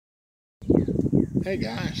Hey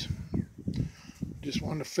guys, just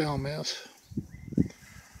wanted to film this.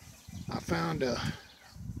 I found a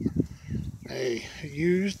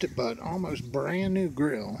used but almost brand new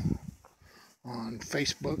grill on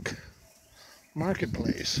Facebook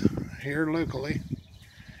Marketplace here locally,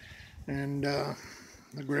 and the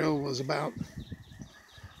grill was about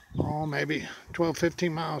maybe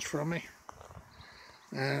 12-15 miles from me,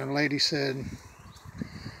 and a lady said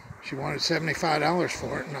she wanted $75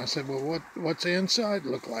 for it, and I said, well, what's the inside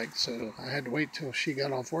look like? So I had to wait till she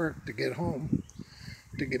got off work to get home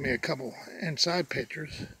to give me a couple inside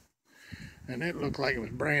pictures, and it looked like it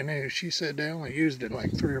was brand new. She said they only used it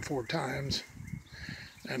like 3 or 4 times,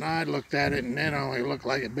 and I looked at it and it only looked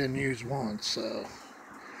like it'd been used once. So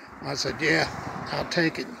I said, yeah, I'll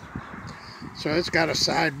take it. So it's got a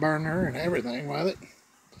side burner and everything with it.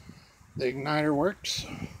 The igniter works,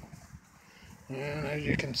 and as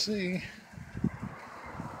you can see,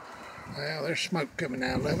 well, there's smoke coming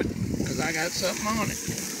out of it because I got something on it.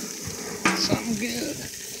 Something good.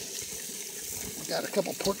 Got a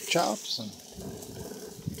couple pork chops and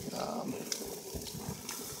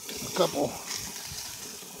a couple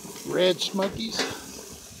red smokies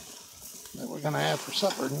that we're going to have for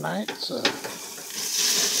supper tonight. So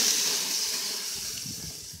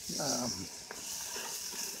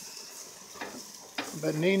I've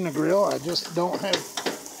been needing a grill. I just didn't have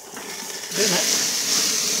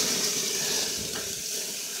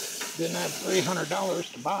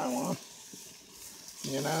 $300 to buy one.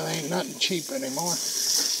 You know, they ain't nothing cheap anymore.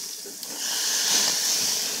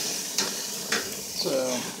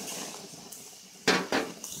 So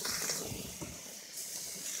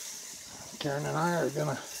Karen and I are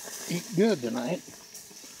gonna eat good tonight.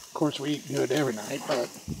 Of course, we eat good every night, but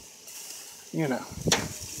you know.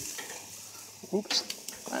 Oops,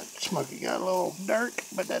 that smoky got a little dark,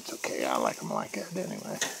 but that's okay. I like them like that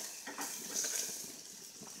anyway.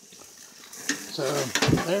 So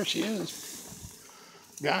there she is.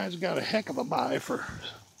 Guys, got a heck of a buy for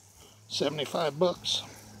 75 bucks.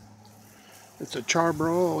 It's a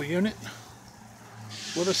Charbroil unit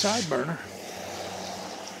with a side burner,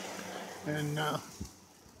 and I'm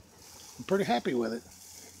pretty happy with it.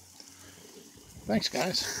 Thanks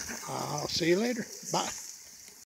guys, I'll see you later. Bye.